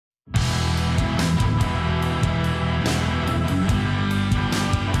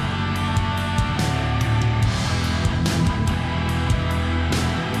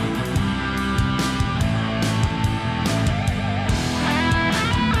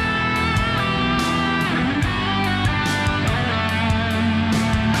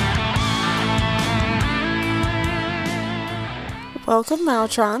Welcome,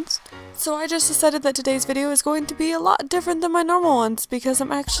 Maltrons. So I just decided that today's video is going to be a lot different than my normal ones because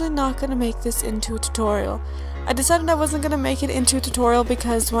I'm actually not going to make this into a tutorial. I decided I wasn't going to make it into a tutorial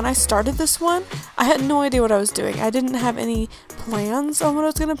because when I started this one, I had no idea what I was doing. I didn't have any plans on what I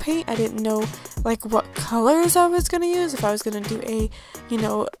was going to paint. I didn't know like what colors I was going to use, if I was going to do a,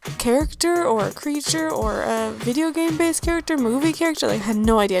 character or a creature or a video game based character, movie character. Like I had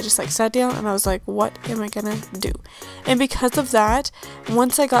no idea. I just like sat down and I was like, what am I going to do? And because of that,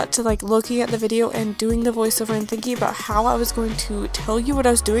 once I got to like looking at the video and doing the voiceover and thinking about how I was going to tell you what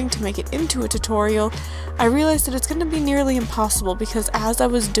I was doing to make it into a tutorial, I realized that it's going to be nearly impossible because as I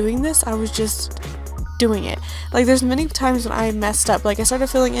was doing this, I was just doing it. Like there's many times when I messed up. Like I started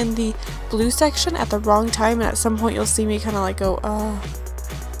filling in the blue section at the wrong time, and at some point you'll see me kind of like go,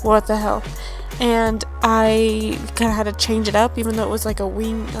 what the hell? And I kind of had to change it up, even though it was like a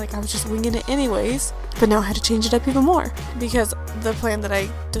wing, like I was just winging it anyways. But now I had to change it up even more because the plan that I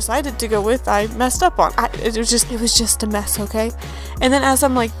decided to go with, I messed up on. It was just a mess, okay? And then as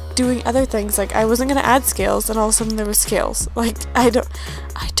I'm like doing other things, like I wasn't gonna add scales, and all of a sudden there was scales. Like I don't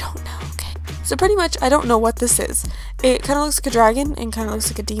know, okay? So pretty much I don't know what this is. It kind of looks like a dragon, and kind of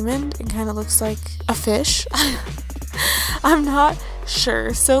looks like a demon, and kind of looks like a fish. I'm not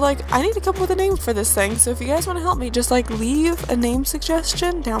sure. So like I need to come up with a name for this thing. So if you guys want to help me, just like leave a name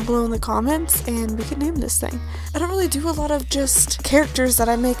suggestion down below in the comments and we can name this thing. I don't really do a lot of just characters that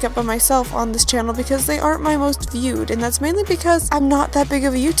I make up by myself on this channel because they aren't my most viewed, and that's mainly because I'm not that big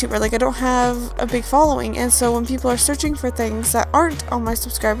of a YouTuber. Like I don't have a big following, and so when people are searching for things that aren't on my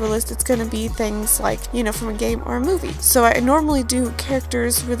subscriber list, it's gonna be things like, from a game or a movie. So I normally do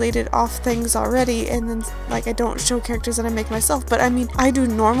characters related off things already, and then like I don't show characters that I make myself. But I mean, I do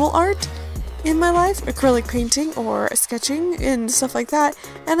normal art in my life, acrylic painting or sketching and stuff like that,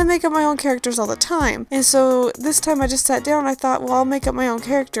 and I make up my own characters all the time. And so this time I just sat down and I thought, well, I'll make up my own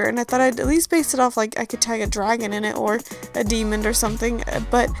character, and I thought I'd at least base it off, like I could tag a dragon in it or a demon or something,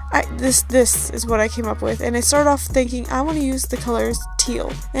 but this is what I came up with. And I started off thinking I want to use the colors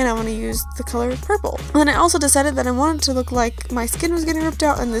teal and I want to use the color purple. And then I also decided that I wanted to look like my skin was getting ripped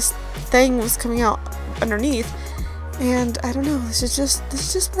out and this thing was coming out underneath. And I don't know, this is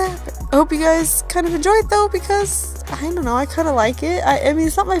just what happened. I hope you guys kind of enjoy it though, because I don't know, I kind of like it. I mean,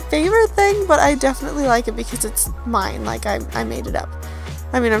 it's not my favorite thing, but I definitely like it because it's mine. Like I made it up.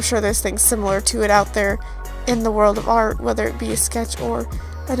 I mean, I'm sure there's things similar to it out there in the world of art, whether it be a sketch or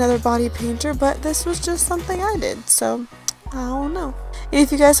another body painter, but this was just something I did, so I don't know. And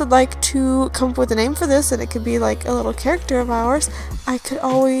if you guys would like to come up with a name for this, and it could be like a little character of ours, I could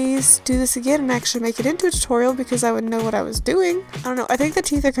always do this again and actually make it into a tutorial because I would know what I was doing. I don't know, I think the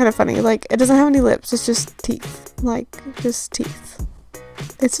teeth are kind of funny. Like, it doesn't have any lips, it's just teeth. Like, just teeth.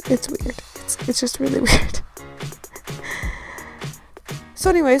 It's weird. It's just really weird. So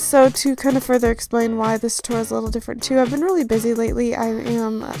anyways, so to kind of further explain why this tutorial is a little different too, I've been really busy lately. I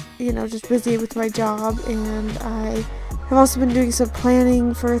am, just busy with my job, and I have also been doing some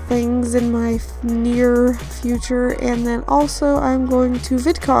planning for things in my near future, and then also I'm going to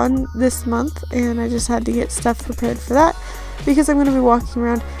VidCon this month, and I just had to get stuff prepared for that because I'm going to be walking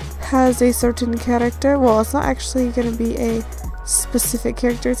around as a certain character. Well, it's not actually going to be a specific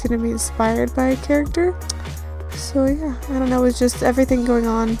character, it's going to be inspired by a character. So yeah, I don't know, it's just everything going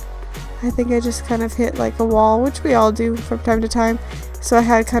on. I think I just kind of hit like a wall, which we all do from time to time. So I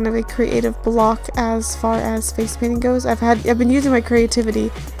had kind of a creative block as far as face painting goes. I've been using my creativity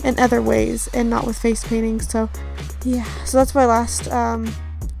in other ways and not with face painting. So yeah, so that's why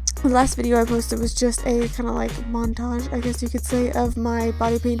the last video I posted was just a kind of like montage, I guess you could say, of my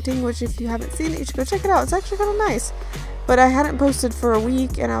body painting, which if you haven't seen it, you should go check it out. It's actually kind of nice. But I hadn't posted for a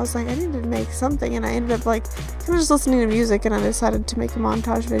week, and I was like, I need to make something, and I ended up like kind of just listening to music, and I decided to make a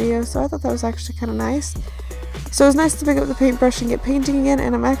montage video. So I thought that was actually kind of nice. So it was nice to pick up the paintbrush and get painting again,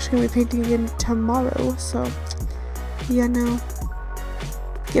 and I'm actually going to be painting again tomorrow. So yeah, no,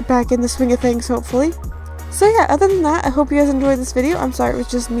 get back in the swing of things hopefully. So yeah, other than that, I hope you guys enjoyed this video. I'm sorry it was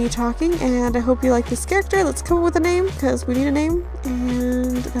just me talking, and I hope you like this character. Let's come up with a name, because we need a name,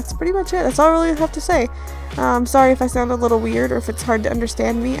 and that's pretty much it. That's all I really have to say. Sorry if I sound a little weird or if it's hard to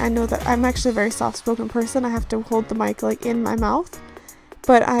understand me. I know that I'm actually a very soft-spoken person. I have to hold the mic like in my mouth,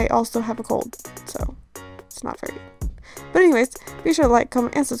 but I also have a cold, so it's not very good. But anyways, be sure to like,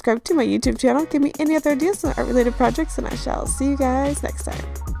 comment, and subscribe to my YouTube channel. Give me any other ideas on art-related projects, and I shall see you guys next time.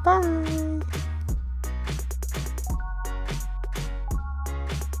 Bye!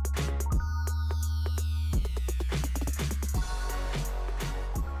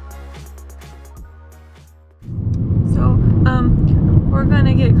 We're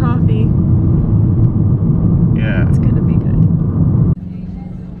gonna get coffee. Yeah. It's gonna be good.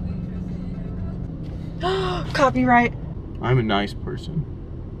 Copyright. I'm a nice person.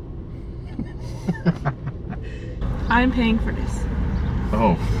 I'm paying for this.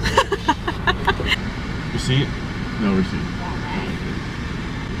 Oh. Receipt? No receipt. Alright.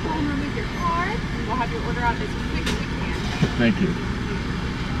 Go ahead and remove your card, and we'll have your order out as quick as we can. Thank you.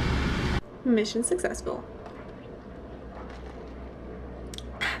 Mission successful.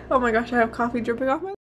 Oh my gosh, I have coffee dripping off my